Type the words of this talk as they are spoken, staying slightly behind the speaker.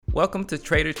Welcome to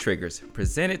Trader Triggers,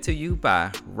 presented to you by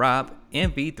Rob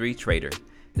MV3 Trader.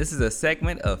 This is a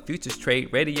segment of Futures Trade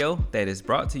Radio that is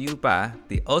brought to you by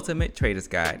The Ultimate Trader's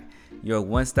Guide, your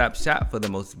one-stop shop for the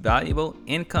most valuable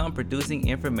income-producing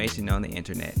information on the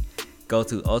internet. Go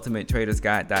to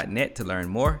ultimatetradersguide.net to learn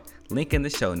more. Link in the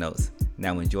show notes.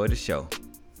 Now enjoy the show.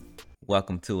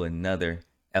 Welcome to another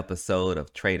episode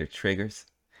of Trader Triggers.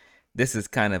 This is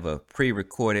kind of a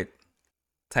pre-recorded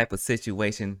type of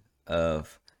situation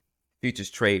of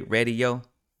Futures Trade Radio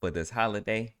for this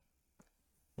holiday.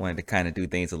 Wanted to kind of do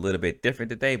things a little bit different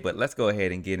today, but let's go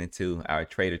ahead and get into our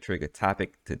Trader Trigger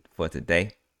topic for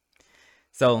today.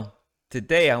 So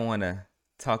today I want to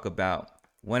talk about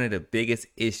one of the biggest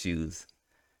issues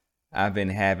I've been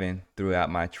having throughout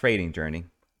my trading journey,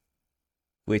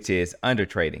 which is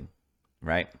undertrading,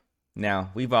 right?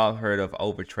 Now, we've all heard of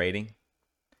overtrading,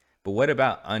 but what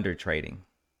about undertrading?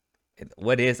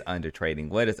 What is undertrading?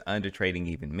 What does undertrading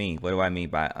even mean? What do I mean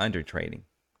by undertrading?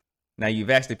 Now, you've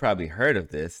actually probably heard of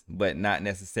this, but not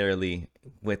necessarily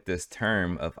with this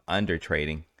term of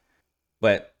undertrading.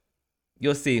 But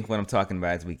you'll see what I'm talking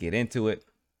about as we get into it.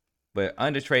 But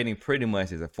undertrading pretty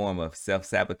much is a form of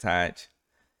self-sabotage.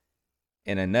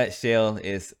 In a nutshell,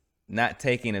 it's not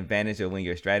taking advantage of when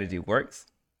your strategy works.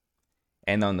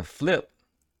 And on the flip,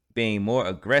 being more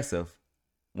aggressive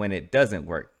when it doesn't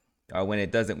work. Or when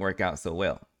it doesn't work out so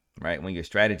well, right? When your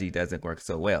strategy doesn't work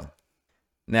so well.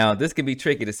 Now, this can be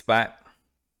tricky to spot.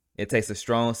 It takes a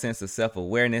strong sense of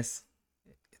self-awareness.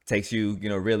 It takes you,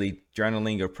 really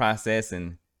journaling your process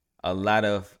and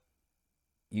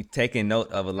you taking note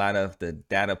of a lot of the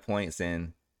data points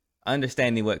and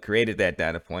understanding what created that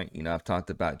data point. I've talked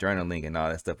about journaling and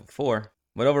all that stuff before,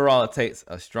 but overall, it takes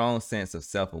a strong sense of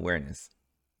self-awareness.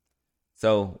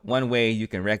 So one way you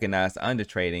can recognize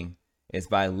undertrading is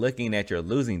by looking at your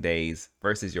losing days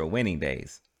versus your winning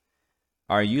days.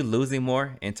 Are you losing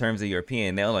more in terms of your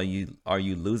P&L? Are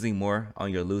you losing more on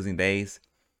your losing days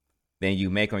than you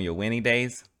make on your winning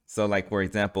days? So like, for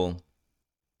example,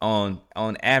 on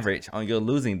average, on your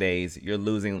losing days, you're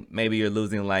losing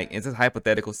like, it's a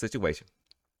hypothetical situation.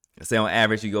 Say on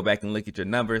average, you go back and look at your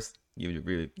numbers,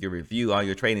 you review all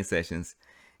your trading sessions,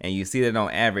 and you see that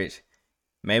on average,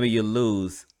 maybe you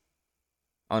lose.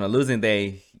 On a losing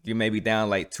day, you may be down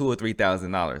like $2,000 or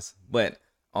 $3,000. But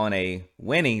on a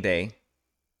winning day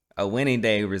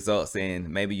results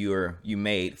in maybe you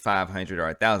made $500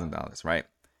 or $1,000, right?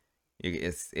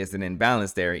 It's an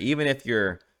imbalance there. Even if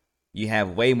you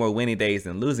have way more winning days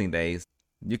than losing days,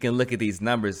 you can look at these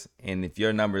numbers, and if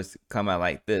your numbers come out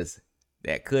like this,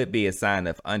 that could be a sign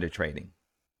of undertrading.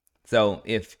 So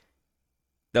if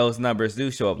those numbers do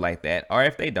show up like that, or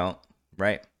if they don't,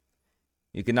 right?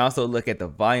 You can also look at the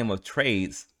volume of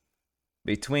trades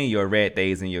between your red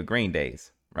days and your green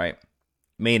days, right?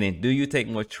 Meaning, do you take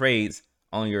more trades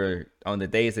on the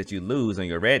days that you lose on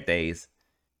your red days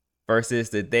versus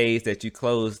the days that you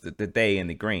close the day in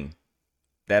the green?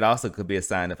 That also could be a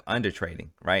sign of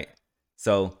undertrading, right?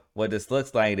 So what this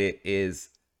looks like is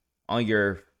on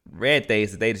your red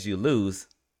days, the days that you lose,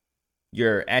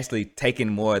 you're actually taking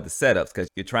more of the setups because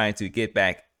you're trying to get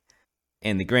back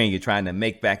in the green. You're trying to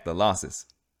make back the losses.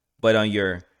 But on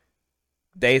your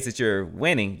days that you're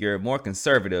winning, you're more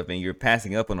conservative and you're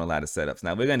passing up on a lot of setups.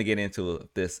 Now, we're going to get into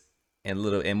this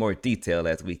in more detail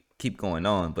as we keep going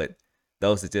on, but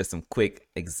those are just some quick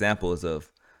examples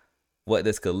of what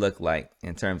this could look like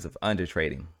in terms of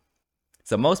undertrading.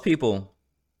 So most people,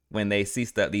 when they see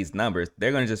these numbers,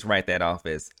 they're going to just write that off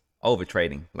as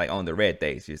overtrading, like on the red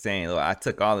days. You're saying, oh, I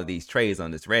took all of these trades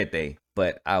on this red day,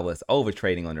 but I was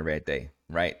overtrading on the red day,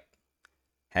 right?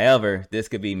 However, this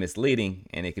could be misleading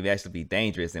and it could actually be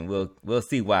dangerous, and we'll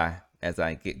see why as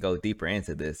I go deeper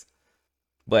into this.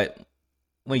 But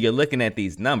when you're looking at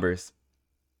these numbers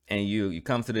and you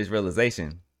come to this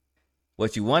realization,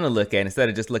 what you want to look at, instead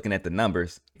of just looking at the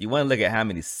numbers, you want to look at how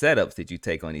many setups did you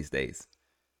take on these days,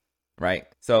 right?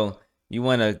 So you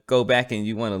want to go back and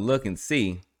you want to look and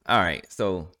see, all right,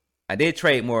 so I did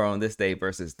trade more on this day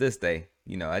versus this day.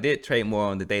 I did trade more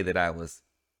on the day that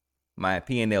my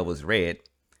P&L was red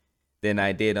than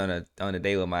I did on a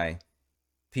day when my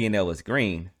P&L was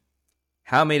green.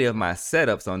 How many of my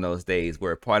setups on those days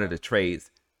were part of the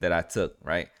trades that I took,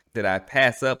 right? Did I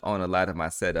pass up on a lot of my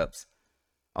setups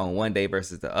on one day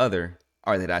versus the other?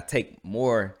 Or did I take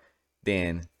more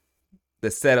than the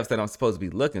setups that I'm supposed to be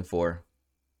looking for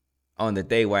on the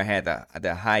day where I had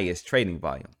the highest trading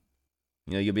volume?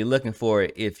 You'll be looking for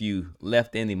it if you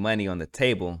left any money on the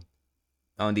table.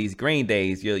 On these green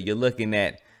days, you're looking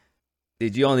at,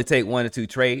 did you only take 1 or 2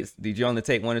 trades? Did you only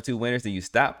take 1 or 2 winners and you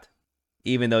stopped?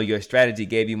 Even though your strategy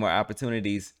gave you more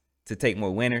opportunities to take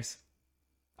more winners?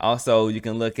 Also, you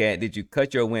can look at, did you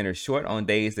cut your winners short on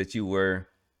days that you were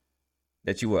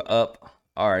up,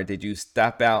 or did you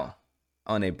stop out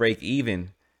on a break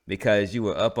even because you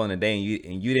were up on a day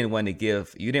and you didn't want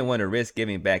to risk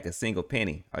giving back a single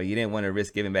penny, or you didn't want to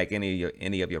risk giving back any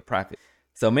of your profit.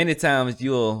 So many times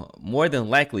you'll more than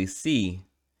likely see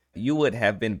you would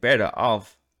have been better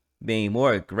off being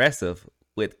more aggressive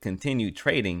with continued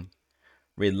trading,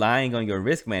 relying on your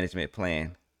risk management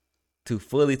plan to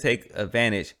fully take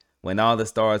advantage when all the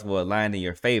stars were aligned in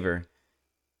your favor,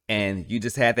 and you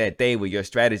just had that day where your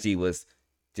strategy was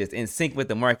just in sync with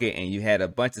the market and you had a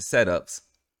bunch of setups.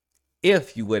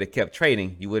 If you would have kept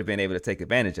trading, you would have been able to take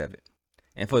advantage of it.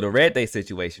 And for the red day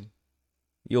situation,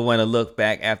 you'll want to look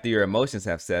back after your emotions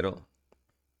have settled,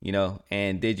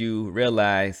 and did you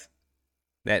realize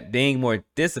that being more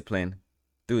disciplined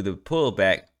through the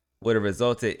pullback would have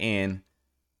resulted in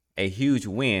a huge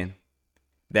win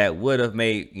that would have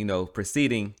made,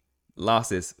 preceding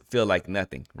losses feel like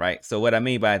nothing, right? So what I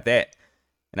mean by that,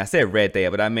 and I said red day,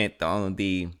 but I meant on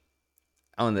the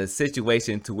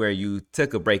situation to where you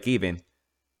took a break even,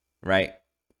 right?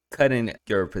 Cutting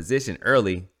your position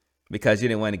early because you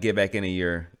didn't want to give back any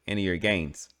of your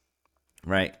gains,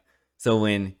 right? So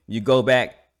when you go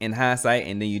back in hindsight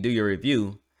and then you do your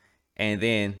review, and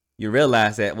then you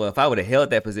realize that, well, if I would have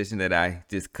held that position that I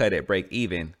just cut at break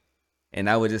even, and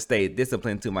I would just stay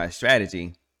disciplined to my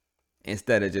strategy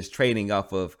instead of just trading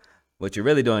off of what you're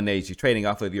really doing there is you're trading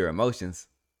off of your emotions.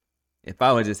 If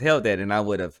I would have just held that, and I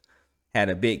would have had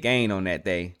a big gain on that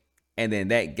day, and then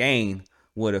that gain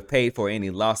would have paid for any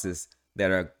losses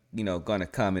that are, going to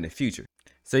come in the future.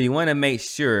 So you want to make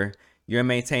sure you're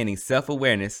maintaining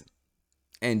self-awareness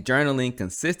and journaling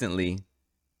consistently,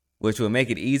 which will make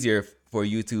it easier for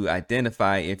you to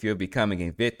identify if you're becoming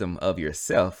a victim of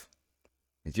yourself.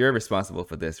 You're responsible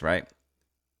for this, right?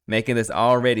 Making this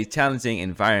already challenging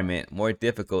environment more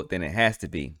difficult than it has to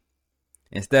be.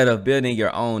 Instead of building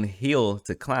your own hill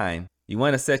to climb, you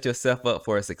want to set yourself up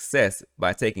for success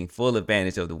by taking full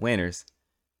advantage of the winners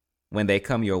when they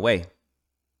come your way.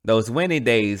 Those winning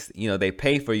days, they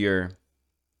pay for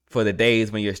the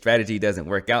days when your strategy doesn't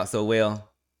work out so well.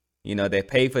 They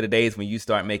pay for the days when you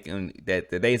start making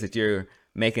the days that you're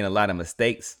making a lot of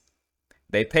mistakes.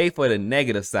 They pay for the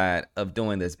negative side of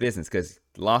doing this business, because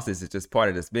losses is just part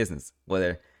of this business.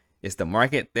 Whether it's the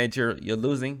market that you're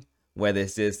losing, whether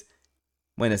it's just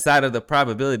when the side of the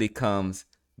probability comes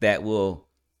that will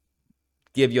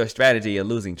give your strategy a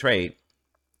losing trade,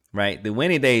 right? The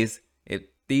winning days,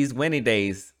 these winning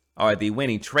days are the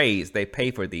winning trades, they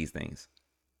pay for these things.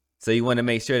 So you want to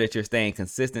make sure that you're staying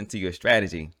consistent to your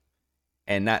strategy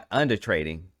and not under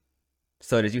trading,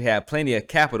 so that you have plenty of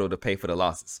capital to pay for the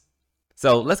losses.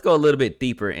 So let's go a little bit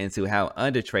deeper into how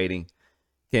under trading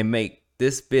can make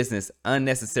this business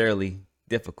unnecessarily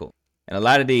difficult. And a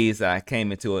lot of these I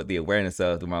came into the awareness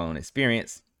of through my own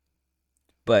experience.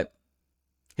 But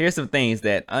here's some things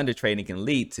that under trading can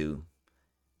lead to.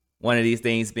 One of these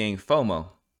things being FOMO.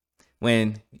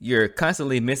 When you're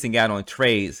constantly missing out on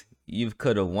trades you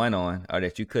could have won on, or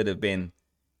that you could have been,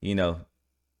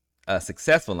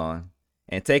 successful on,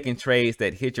 and taking trades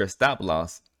that hit your stop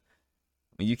loss.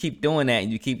 When you keep doing that,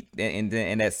 and you keep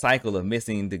in that cycle of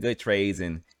missing the good trades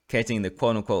and catching the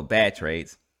quote unquote bad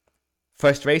trades,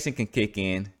 frustration can kick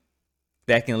in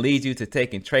that can lead you to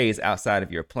taking trades outside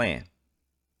of your plan.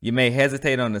 You may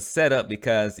hesitate on the setup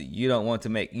because you don't want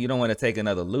to take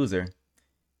another loser,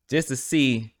 just to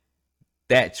see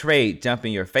that trade jump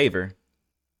in your favor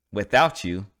without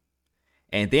you,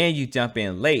 and then you jump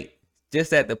in late,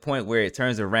 just at the point where it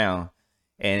turns around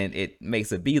and it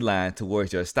makes a beeline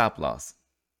towards your stop loss,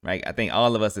 right? I think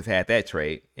all of us have had that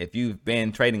trade. If you've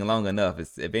been trading long enough,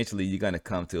 eventually you're going to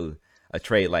come to a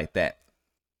trade like that,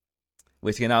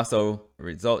 which can also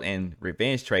result in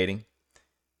revenge trading,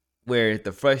 where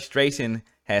the frustration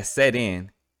has set in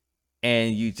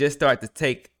and you just start to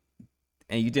take,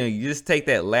 and you just take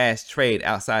that last trade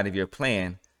outside of your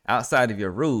plan, outside of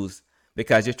your rules,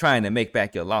 because you're trying to make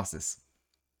back your losses.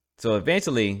 So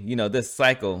eventually, this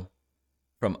cycle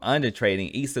from under trading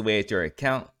eats away at your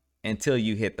account until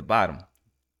you hit the bottom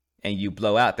and you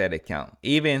blow out that account.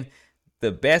 Even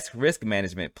the best risk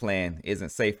management plan isn't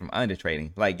safe from under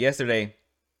trading. Like yesterday,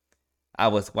 I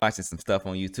was watching some stuff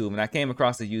on YouTube and I came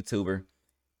across a YouTuber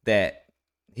that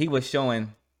he was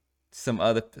showing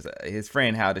his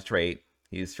friend how to trade.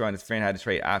 He was showing his friend how to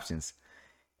trade options.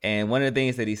 And one of the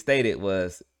things that he stated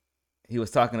was, he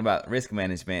was talking about risk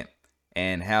management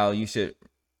and how you should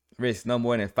risk no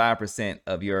more than 5%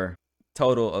 of your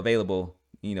total available,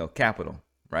 capital,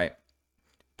 right,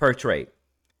 per trade.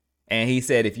 And he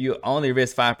said if you only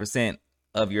risk 5%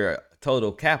 of your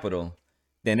total capital,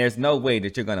 then there's no way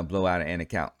that you're going to blow out an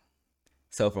account.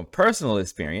 So from personal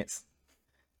experience,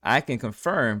 I can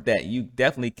confirm that you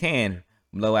definitely can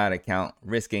blow out an account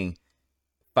risking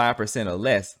 5% or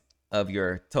less of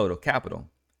your total capital.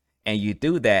 And you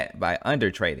do that by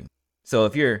under trading. So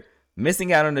if you're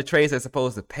missing out on the trades that's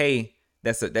supposed to pay,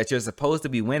 that you're supposed to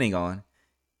be winning on,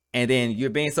 and then you're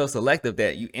being so selective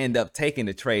that you end up taking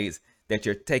the trades that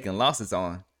you're taking losses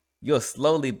on, you'll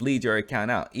slowly bleed your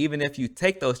account out. Even if you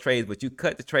take those trades, but you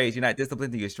cut the trades, you're not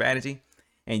disciplined to your strategy,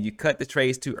 and you cut the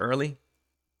trades too early,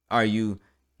 or you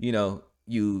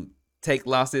take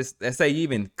losses. Let's say you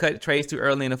even cut trades too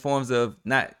early in the forms of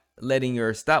not letting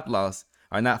your stop loss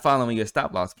or not following your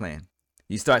stop loss plan.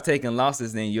 You start taking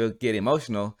losses, then you'll get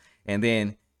emotional, and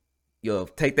then you'll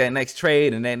take that next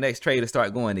trade, and that next trade will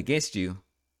start going against you,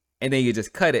 and then you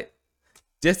just cut it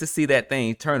just to see that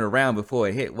thing turn around before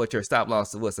it hit what your stop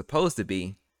loss was supposed to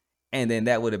be, and then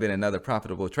that would have been another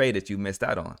profitable trade that you missed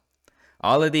out on.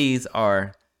 All of these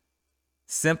are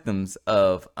symptoms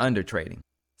of under trading.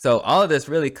 So all of this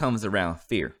really comes around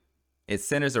fear. It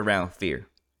centers around fear,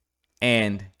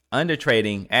 and under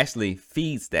trading actually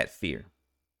feeds that fear.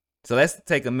 So let's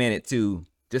take a minute to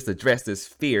just address this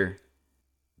fear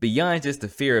beyond just the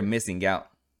fear of missing out,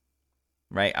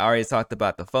 right? I already talked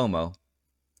about the FOMO,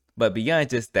 but beyond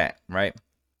just that, right?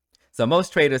 So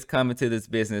most traders come into this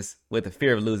business with a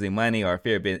fear of losing money or a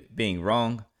fear of being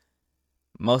wrong.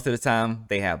 Most of the time,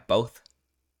 they have both.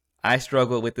 I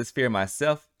struggled with this fear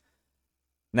myself.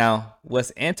 Now,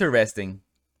 what's interesting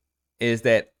is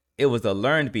that it was a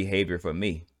learned behavior for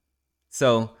me.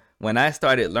 So when I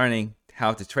started learning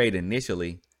how to trade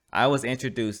initially, I was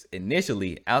introduced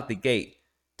initially out the gate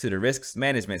to the risk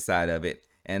management side of it,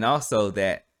 and also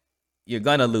that you're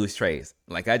gonna lose trades.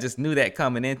 Like, I just knew that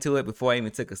coming into it before I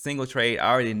even took a single trade. I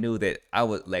already knew that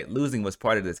losing was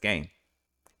part of this game.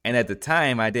 And at the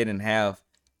time, I didn't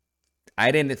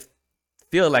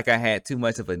feel like I had too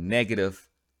much of a negative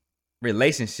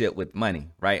relationship with money,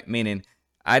 right? Meaning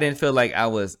I didn't feel like I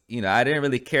didn't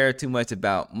really care too much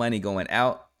about money going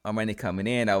out or money coming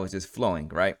in. I was just flowing,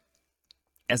 right?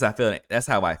 That's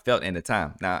how I felt in the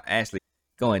time. Now, actually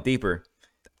going deeper,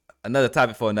 another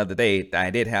topic for another day. I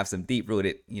did have some deep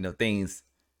rooted, things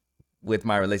with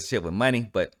my relationship with money,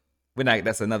 but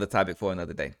that's another topic for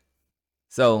another day.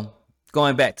 So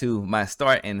going back to my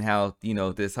start and how,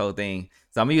 this whole thing.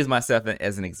 So I'm gonna use myself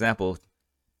as an example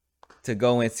to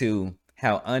go into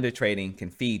how under trading can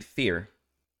feed fear.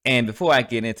 And before I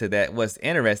get into that, what's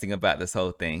interesting about this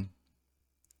whole thing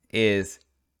is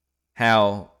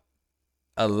how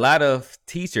a lot of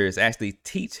teachers actually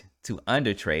teach to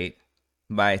under trade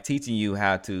by teaching you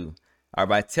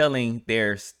by telling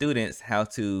their students how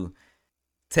to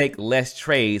take less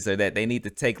trades, or that they need to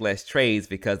take less trades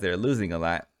because they're losing a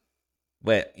lot.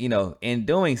 But, in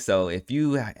doing so, if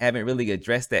you haven't really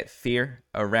addressed that fear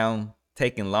around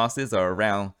taking losses or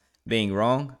around being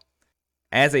wrong,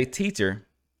 as a teacher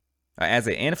or as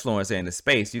an influencer in the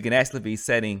space, you can actually be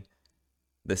setting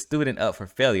the student up for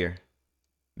failure,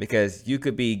 because you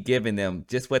could be giving them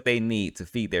just what they need to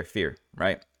feed their fear,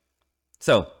 right?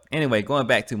 So anyway, going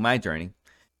back to my journey,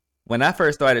 when I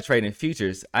first started trading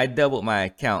futures, I doubled my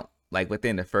account like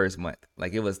within the first month.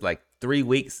 Like, it was like 3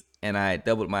 weeks and I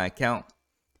doubled my account.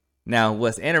 Now,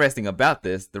 what's interesting about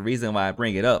this, the reason why I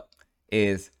bring it up,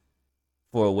 is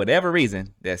for whatever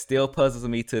reason that still puzzles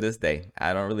me to this day.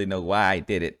 I don't really know why I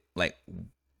did it. Like,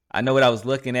 I know what I was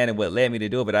looking at and what led me to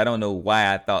do it, but I don't know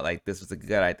why I thought like this was a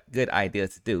good idea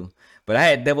to do. But I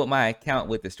had doubled my account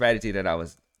with the strategy that I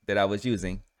was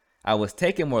using. I was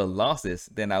taking more losses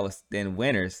than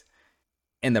winners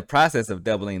in the process of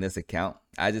doubling this account.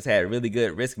 I just had really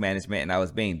good risk management and I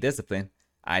was being disciplined.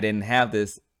 I didn't have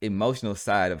this emotional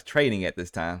side of trading at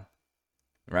this time,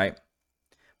 right?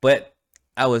 But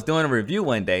I was doing a review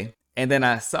one day, and then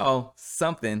I saw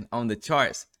something on the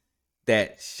charts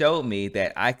that showed me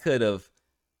that I could have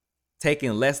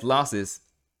taken less losses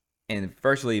and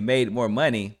virtually made more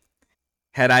money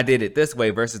had I did it this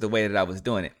way versus the way that I was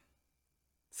doing it.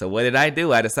 So what did I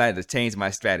do? I decided to change my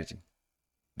strategy.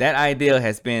 That idea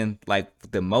has been like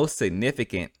the most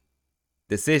significant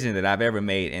decision that I've ever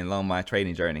made along my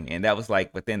trading journey. And that was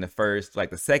like within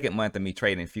the second month of me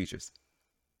trading futures.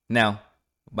 Now,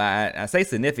 I say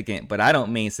significant, but I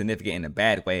don't mean significant in a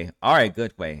bad way or a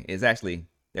good way. It's actually,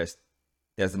 there's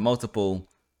multiple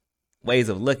ways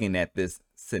of looking at this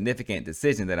significant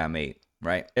decision that I made,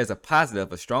 right? There's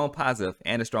a strong positive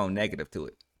and a strong negative to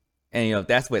it. And,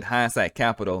 that's with hindsight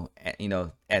capital,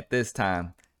 at this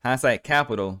time, hindsight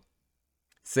capital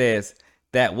says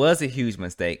that was a huge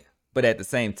mistake. But at the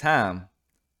same time,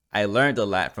 I learned a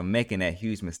lot from making that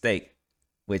huge mistake,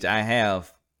 which I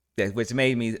have which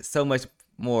made me so much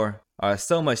more or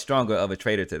so much stronger of a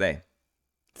trader today.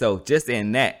 So just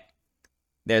in that,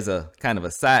 there's a kind of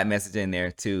a side message in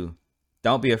there to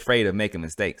don't be afraid of making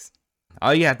mistakes.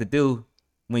 All you have to do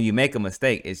when you make a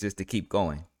mistake is just to keep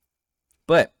going.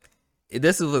 But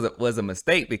this was a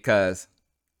mistake because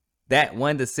that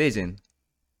one decision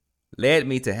led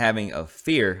me to having a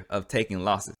fear of taking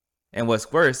losses. And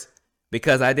what's worse,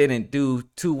 because I didn't do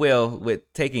too well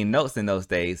with taking notes in those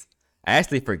days, I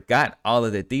actually forgot all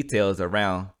of the details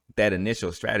around that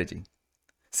initial strategy.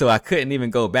 So I couldn't even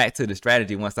go back to the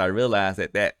strategy once I realized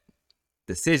that that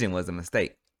decision was a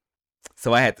mistake.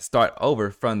 So I had to start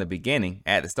over from the beginning.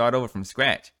 I had to start over from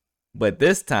scratch. But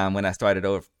this time when I started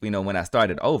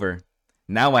over,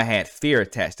 now I had fear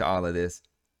attached to all of this.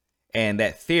 And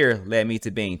that fear led me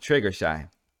to being trigger shy.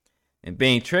 And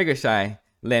being trigger shy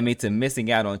led me to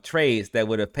missing out on trades that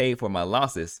would have paid for my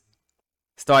losses,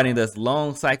 starting this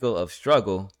long cycle of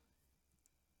struggle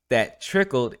that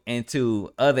trickled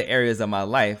into other areas of my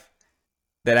life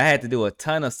that I had to do a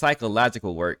ton of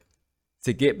psychological work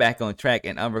to get back on track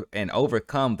and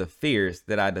overcome the fears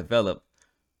that I developed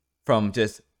from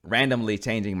just randomly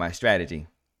changing my strategy.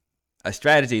 A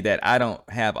strategy that I don't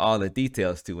have all the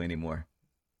details to anymore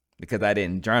because I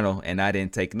didn't journal and I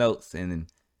didn't take notes. And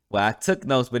well, I took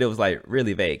notes, but it was like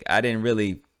really vague. I didn't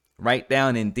really write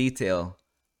down in detail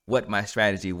what my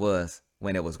strategy was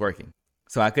when it was working.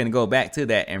 So I couldn't go back to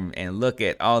that and look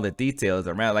at all the details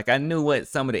around. Like I knew what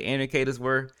some of the indicators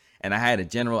were and I had a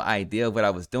general idea of what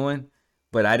I was doing,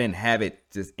 but I didn't have it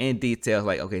just in detail.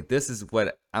 Like, okay, this is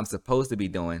what I'm supposed to be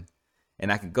doing. And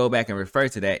I could go back and refer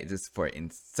to that just for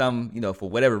for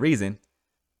whatever reason,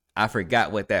 I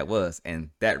forgot what that was.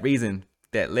 And that reason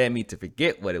that led me to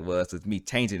forget what it was me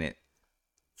changing it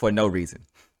for no reason.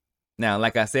 Now,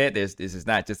 like I said, this is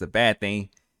not just a bad thing.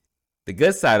 The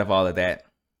good side of all of that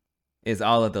is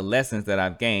all of the lessons that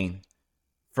I've gained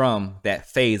from that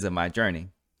phase of my journey.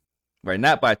 Where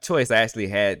not by choice, I actually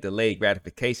had delayed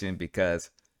gratification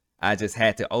because I just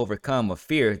had to overcome a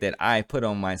fear that I put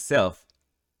on myself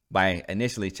by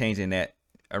initially changing that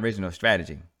original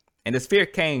strategy. And this fear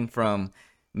came from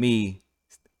me.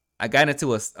 I got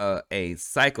into a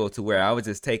cycle to where I was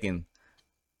just taking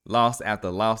loss after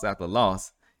loss after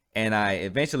loss. And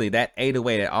that ate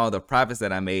away at all the profits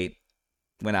that I made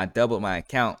when I doubled my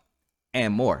account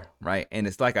and more, right? And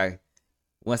it's like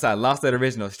once I lost that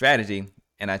original strategy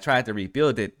and I tried to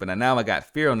rebuild it, but now I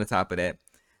got fear on the top of that.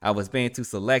 I was being too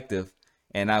selective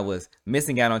and I was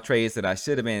missing out on trades that I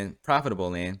should have been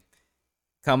profitable in,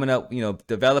 coming up,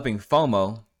 developing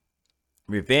FOMO,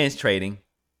 revenge trading,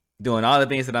 doing all the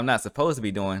things that I'm not supposed to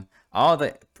be doing, all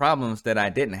the problems that I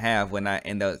didn't have when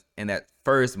in that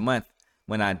first month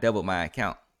when I doubled my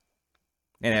account.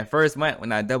 And that first month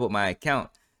when I doubled my account,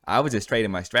 I was just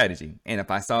trading my strategy. And if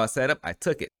I saw a setup, I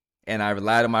took it. And I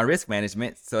relied on my risk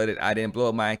management so that I didn't blow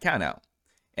up my account out.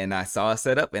 And I saw a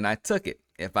setup and I took it.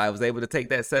 If I was able to take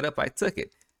that setup, I took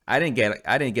it. I didn't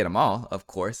get them all, of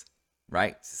course,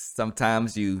 right?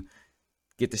 Sometimes you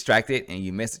get distracted and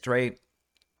you miss a trade.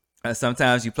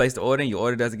 Sometimes you place the order and your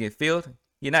order doesn't get filled.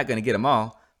 You're not going to get them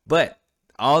all. But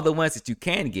all the ones that you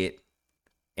can get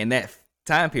in that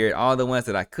time period, all the ones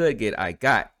that I could get, I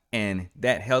got. And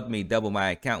that helped me double my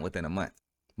account within a month.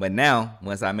 But now,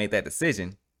 once I made that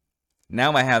decision,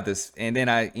 now I have this, and then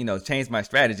I, changed my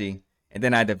strategy, and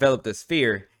then I developed this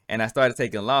fear, and I started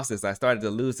taking losses. I started to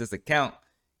lose this account,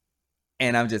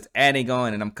 and I'm just adding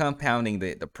on, and I'm compounding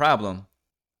the problem,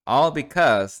 all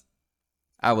because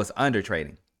I was under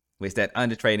trading, which that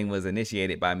under trading was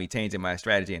initiated by me changing my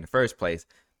strategy in the first place,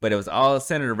 but it was all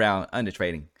centered around under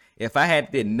trading. If I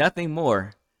had did nothing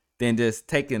more than just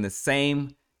taking the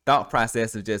same thought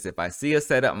process of just, if I see a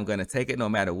setup, I'm going to take it no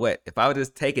matter what. If I would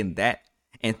just taken that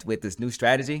and with this new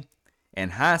strategy,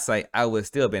 in hindsight, I would have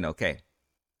still been okay,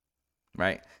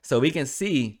 right? So we can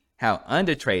see how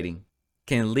under trading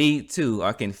can lead to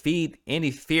or can feed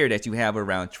any fear that you have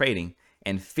around trading,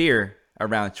 and fear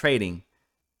around trading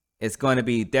is going to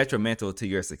be detrimental to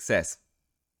your success.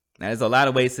 Now, there's a lot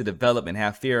of ways to develop and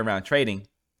have fear around trading,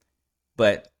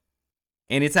 but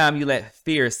anytime you let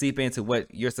fear seep into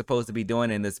what you're supposed to be doing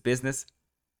in this business,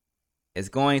 it's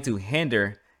going to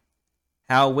hinder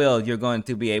how well you're going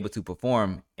to be able to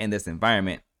perform in this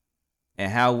environment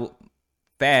and how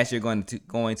fast you're going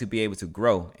to be able to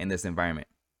grow in this environment.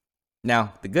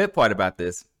 Now, the good part about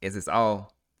this is it's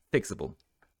all fixable.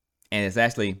 And it's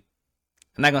actually,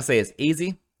 I'm not going to say it's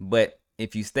easy, but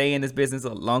if you stay in this business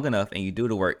long enough and you do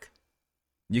the work,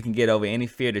 you can get over any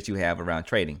fear that you have around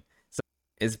trading.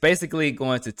 It's basically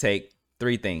going to take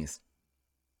three things.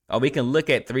 Or we can look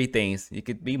at three things. It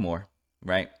could be more.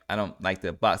 right? I don't like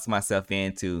to box myself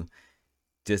into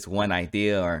just one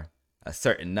idea or a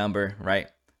certain number, right?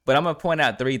 But I'm gonna point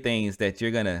out 3 things that's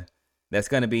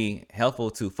gonna be helpful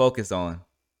to focus on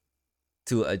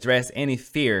to address any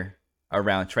fear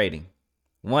around trading.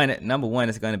 Number one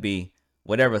is gonna be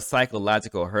whatever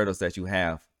psychological hurdles that you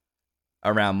have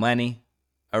around money,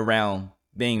 around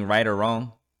being right or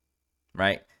wrong,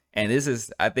 right? And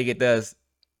I think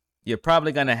you're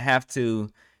probably gonna have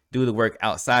to do the work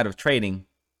outside of trading,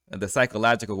 the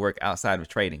psychological work outside of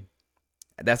trading.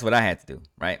 That's what I had to do,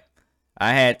 right?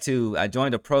 I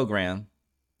joined a program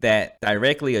that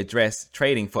directly addressed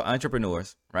trading for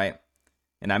entrepreneurs, right?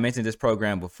 And I mentioned this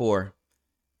program before.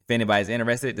 If anybody's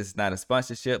interested, this is not a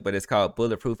sponsorship, but it's called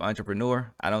Bulletproof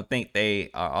Entrepreneur. I don't think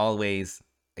they are always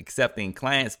accepting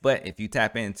clients, but if you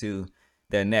tap into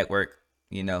their network,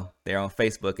 they're on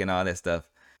Facebook and all that stuff.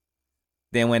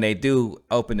 Then when they do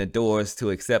open the doors to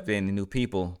accept any new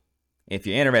people, if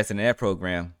you're interested in that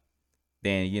program,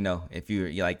 then, if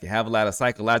you have a lot of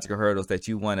psychological hurdles that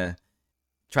you want to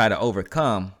try to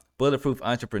overcome, Bulletproof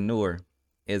Entrepreneur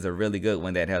is a really good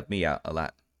one that helped me out a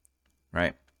lot,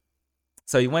 right?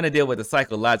 So you want to deal with the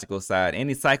psychological side,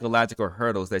 any psychological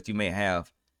hurdles that you may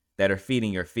have that are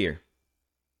feeding your fear.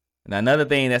 Now, another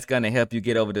thing that's going to help you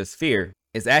get over this fear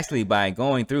is actually by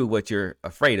going through what you're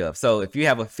afraid of. So if you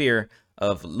have a fear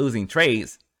of losing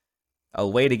trades, a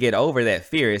way to get over that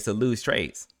fear is to lose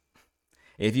trades.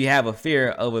 If you have a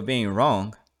fear over being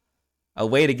wrong, a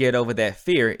way to get over that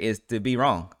fear is to be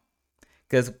wrong.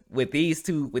 Because with these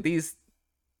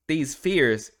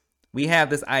fears, we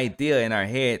have this idea in our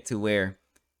head to where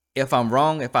if I'm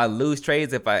wrong, if I lose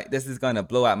trades, this is going to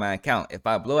blow out my account. If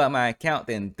I blow out my account,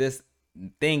 then this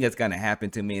thing is going to happen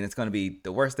to me and it's going to be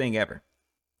the worst thing ever.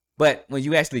 But when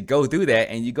you actually go through that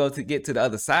and you go to get to the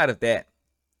other side of that,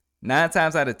 9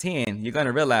 times out of 10, you're going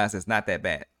to realize it's not that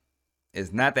bad.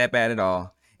 It's not that bad at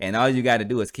all. And all you got to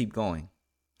do is keep going.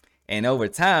 And over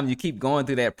time, you keep going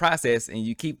through that process and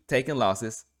you keep taking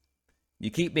losses.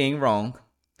 You keep being wrong.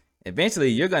 Eventually,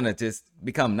 you're going to just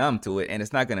become numb to it and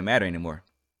it's not going to matter anymore.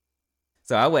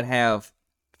 So I would have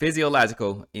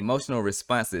physiological, emotional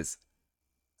responses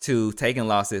to taking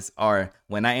losses, or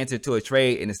when I enter to a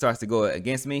trade and it starts to go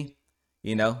against me,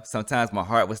 sometimes my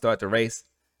heart would start to race.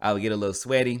 I would get a little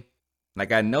sweaty.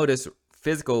 Like I noticed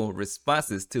physical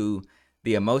responses to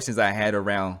the emotions I had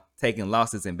around taking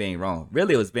losses and being wrong.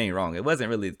 Really, it was being wrong. It wasn't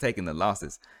really taking the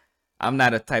losses. I'm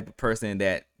not a type of person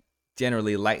that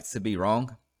generally likes to be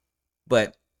wrong,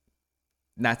 but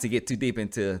not to get too deep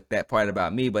into that part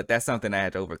about me, but that's something I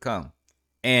had to overcome.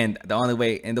 And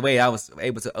the way I was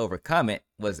able to overcome it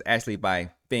was actually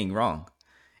by being wrong.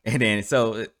 And then,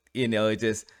 so,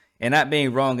 and not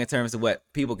being wrong in terms of what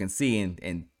people can see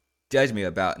and judge me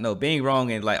about. No, being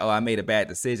wrong and I made a bad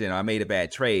decision or I made a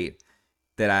bad trade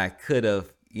that I could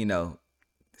have,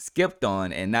 skipped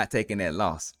on and not taking that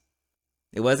loss.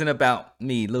 It wasn't about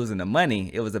me losing the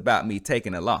money. It was about me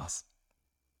taking a loss.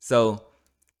 So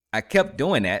I kept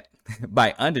doing that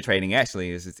by undertrading.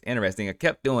 Actually, it's just interesting. I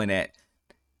kept doing that.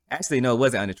 Actually, no, it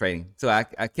wasn't undertrading. So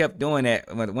I kept doing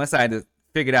that once I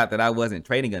figured out that I wasn't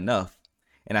trading enough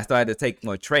and I started to take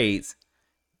more trades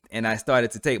and I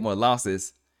started to take more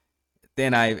losses.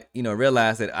 Then I,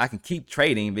 realized that I can keep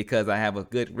trading because I have a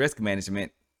good risk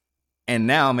management. And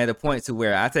now I'm at a point to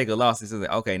where I take a loss and it's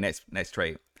like, okay, next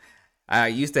trade. I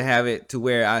used to have it to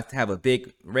where I have a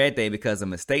big red day because of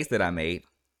mistakes that I made.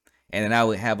 And then I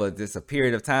would have a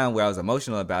period of time where I was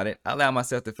emotional about it. I allow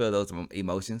myself to feel those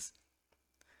emotions.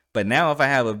 But now if I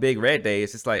have a big red day,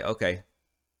 it's just like, okay,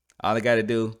 all I got to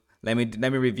do, let me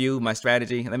review my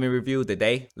strategy. Let me review the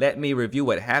day. Let me review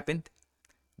what happened.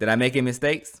 Did I make any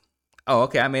mistakes? Oh,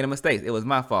 okay, I made a mistake. It was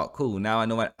my fault. Cool. Now I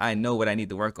know what I need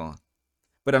to work on.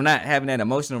 But I'm not having that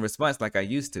emotional response like I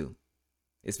used to.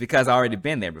 It's because I already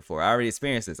been there before. I already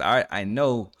experienced this. I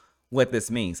know what this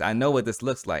means. I know what this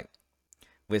looks like.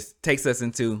 Which takes us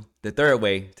into the third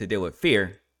way to deal with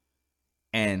fear.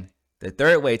 And the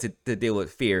third way to deal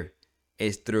with fear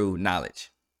is through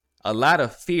knowledge. A lot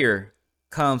of fear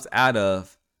comes out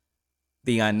of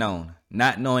the unknown,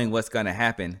 not knowing what's going to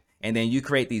happen. And then you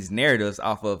create these narratives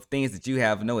off of things that you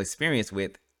have no experience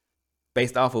with,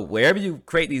 based off of wherever you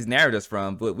create these narratives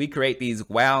from. But we create these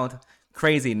wild,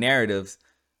 crazy narratives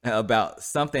about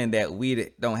something that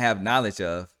we don't have knowledge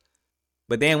of.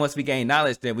 But then once we gain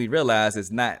knowledge, then we realize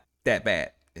it's not that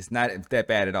bad. It's not that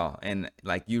bad at all. And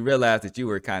you realize that you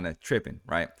were kind of tripping,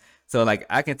 right? So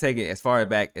I can take it as far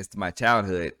back as to my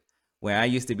childhood, where I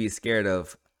used to be scared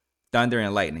of thunder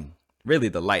and lightning, really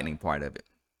the lightning part of it.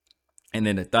 And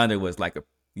then the thunder was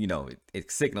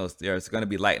it signals there's going to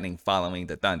be lightning following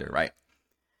the thunder, right?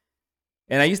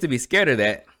 And I used to be scared of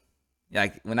that.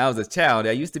 Like when I was a child,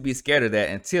 I used to be scared of that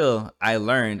until I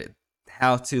learned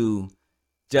how to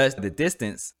judge the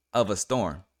distance of a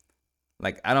storm.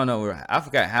 Like, I don't know, I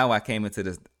forgot how I came into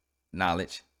this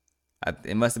knowledge.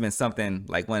 It must have been something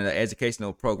like one of the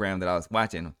educational programs that I was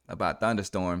watching about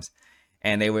thunderstorms.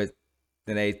 And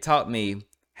they taught me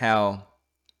how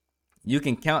you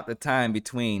can count the time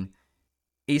between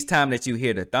each time that you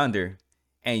hear the thunder,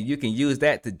 and you can use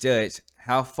that to judge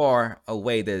how far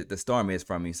away the storm is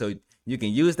from you. So you can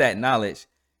use that knowledge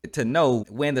to know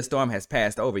when the storm has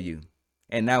passed over you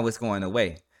and now it's going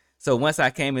away. So once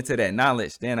I came into that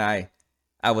knowledge, then I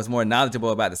was more knowledgeable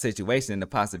about the situation and the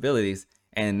possibilities.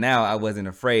 And now I wasn't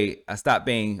afraid. I stopped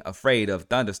being afraid of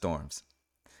thunderstorms.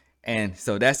 And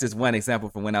so that's just one example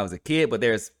from when I was a kid, but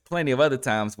there's plenty of other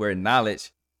times where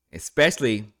knowledge,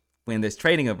 especially when this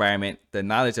trading environment, the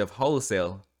knowledge of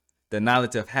wholesale, the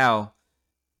knowledge of how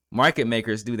market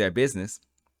makers do their business,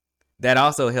 that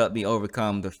also helped me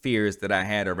overcome the fears that I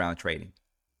had around trading.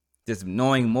 Just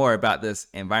knowing more about this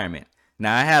environment.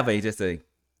 Now I have just a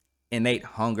innate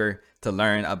hunger to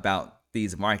learn about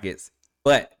these markets,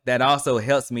 but that also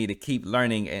helps me to keep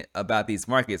learning about these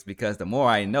markets, because the more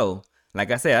I know,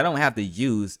 like I said, I don't have to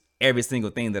use every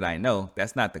single thing that I know.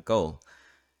 That's not the goal.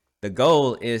 The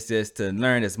goal is just to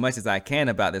learn as much as I can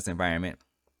about this environment.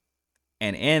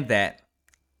 And in that,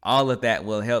 all of that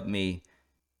will help me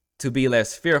to be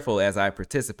less fearful as I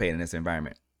participate in this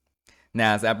environment.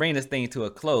 Now, as I bring this thing to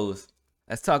a close,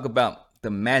 let's talk about the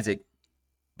magic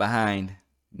behind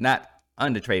not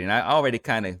undertrading. I already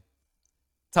kind of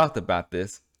talked about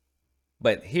this,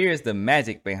 but here's the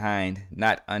magic behind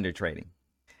not undertrading.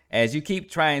 As you keep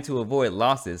trying to avoid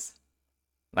losses,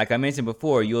 like I mentioned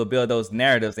before, you'll build those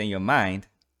narratives in your mind,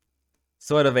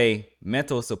 sort of a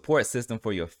mental support system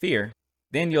for your fear.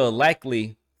 Then you'll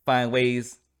likely find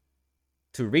ways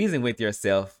to reason with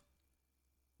yourself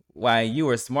why you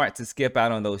were smart to skip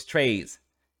out on those trades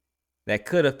that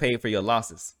could have paid for your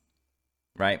losses,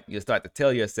 right? You'll start to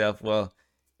tell yourself, well,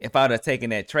 if I would have taken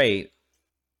that trade,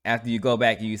 after you go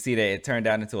back and you see that it turned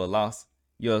out into a loss,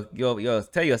 you'll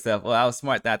tell yourself, well, I was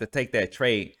smart not to take that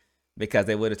trade because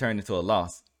it would have turned into a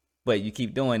loss. But you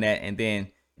keep doing that, and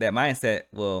then that mindset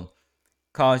will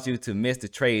cause you to miss the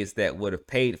trades that would have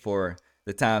paid for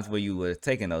the times where you would have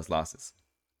taken those losses.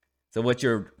 So what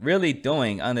you're really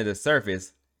doing under the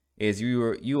surface is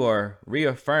you are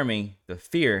reaffirming the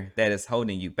fear that is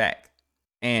holding you back.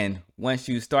 And once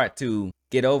you start to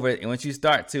get over it, and once you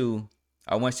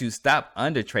stop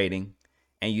under trading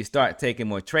and you start taking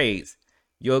more trades,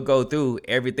 you'll go through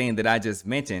everything that I just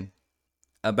mentioned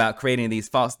about creating these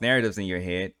false narratives in your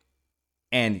head,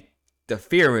 and the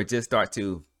fear will just start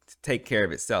to take care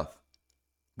of itself.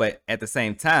 But at the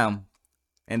same time,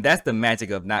 and that's the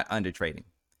magic of not under trading,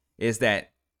 is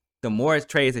that the more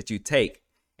trades that you take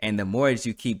and the more that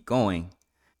you keep going,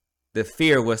 the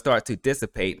fear will start to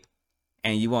dissipate,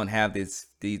 and you won't have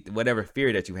whatever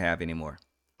fear that you have anymore.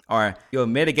 Or you'll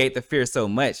mitigate the fear so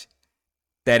much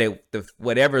that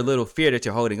whatever little fear that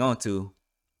you're holding on to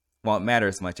won't matter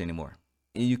as much anymore.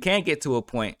 And you can't get to a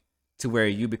point to where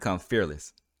you become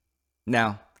fearless.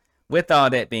 Now, with all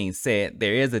that being said,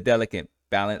 there is a delicate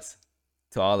balance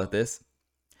to all of this.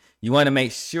 You want to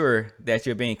make sure that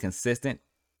you're being consistent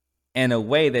in a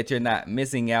way that you're not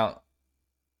missing out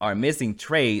or missing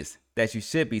trades that you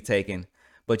should be taking,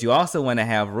 but you also want to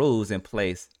have rules in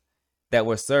place that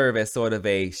will serve as sort of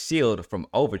a shield from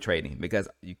overtrading, because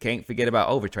you can't forget about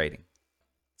overtrading.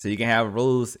 So you can have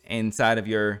rules inside of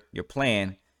your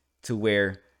plan to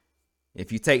where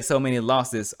if you take so many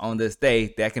losses on this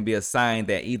day, that can be a sign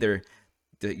that either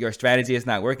your strategy is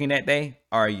not working that day,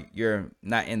 or you're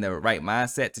not in the right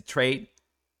mindset to trade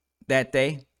that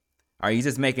day, or you're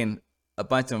just making a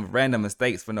bunch of random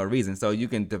mistakes for no reason. So you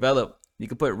can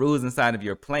put rules inside of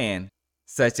your plan,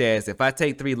 such as if I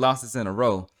take 3 losses in a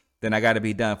row, then I got to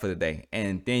be done for the day.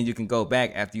 And then you can go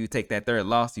back after you take that 3rd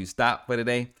loss, you stop for the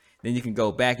day. Then you can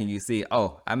go back and you see,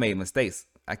 oh, I made mistakes.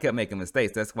 I kept making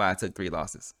mistakes. That's why I took 3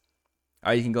 losses.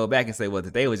 Or you can go back and say, well,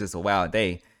 today was just a wild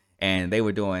day, and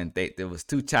it was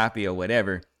too choppy or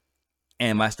whatever,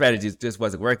 and my strategy just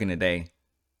wasn't working today.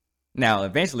 Now,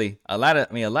 eventually, a lot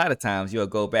of times you'll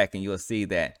go back and you'll see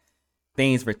that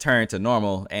things return to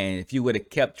normal, and if you would have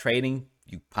kept trading,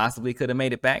 you possibly could have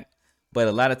made it back. But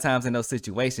a lot of times in those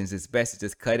situations, it's best to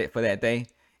just cut it for that day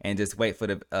and just wait for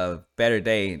the better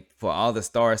day for all the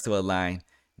stars to align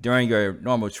during your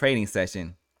normal trading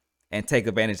session, and take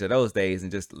advantage of those days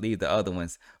and just leave the other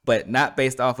ones. But not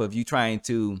based off of you trying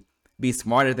to be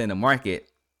smarter than the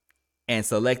market and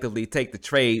selectively take the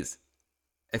trades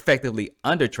effectively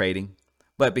under trading,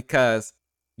 but because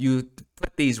you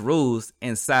put these rules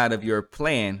inside of your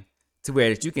plan to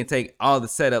where you can take all the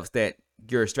setups that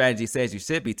your strategy says you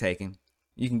should be taking.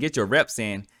 You can get your reps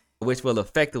in, which will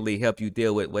effectively help you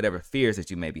deal with whatever fears that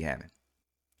you may be having.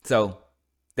 So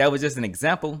that was just an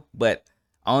example, but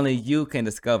only you can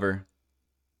discover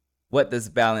what this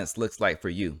balance looks like for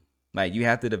you. Like, you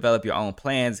have to develop your own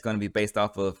plans. It's going to be based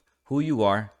off of who you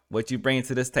are, what you bring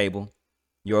to this table,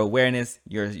 your awareness,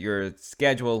 your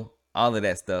schedule, all of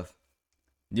that stuff.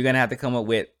 You're going to have to come up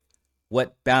with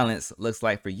what balance looks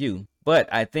like for you. But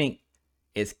I think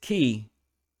it's key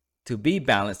to be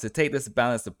balanced, to take this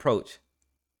balanced approach,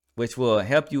 which will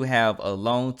help you have a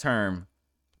long-term,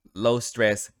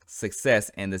 low-stress success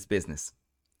in this business.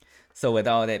 So with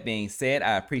all that being said,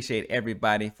 I appreciate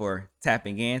everybody for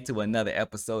tapping in to another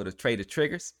episode of Trader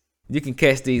Triggers. You can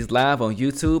catch these live on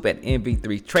YouTube at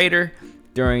NV3 Trader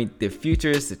during the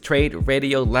Futures Trade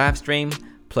Radio live stream,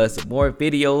 plus more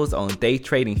videos on day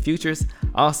trading futures.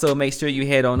 Also, make sure you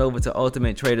head on over to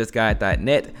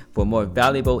ultimatetradersguide.net for more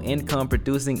valuable income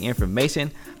producing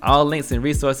information. All links and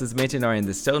resources mentioned are in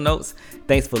the show notes.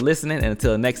 Thanks for listening, and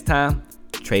until next time,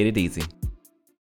 trade it easy.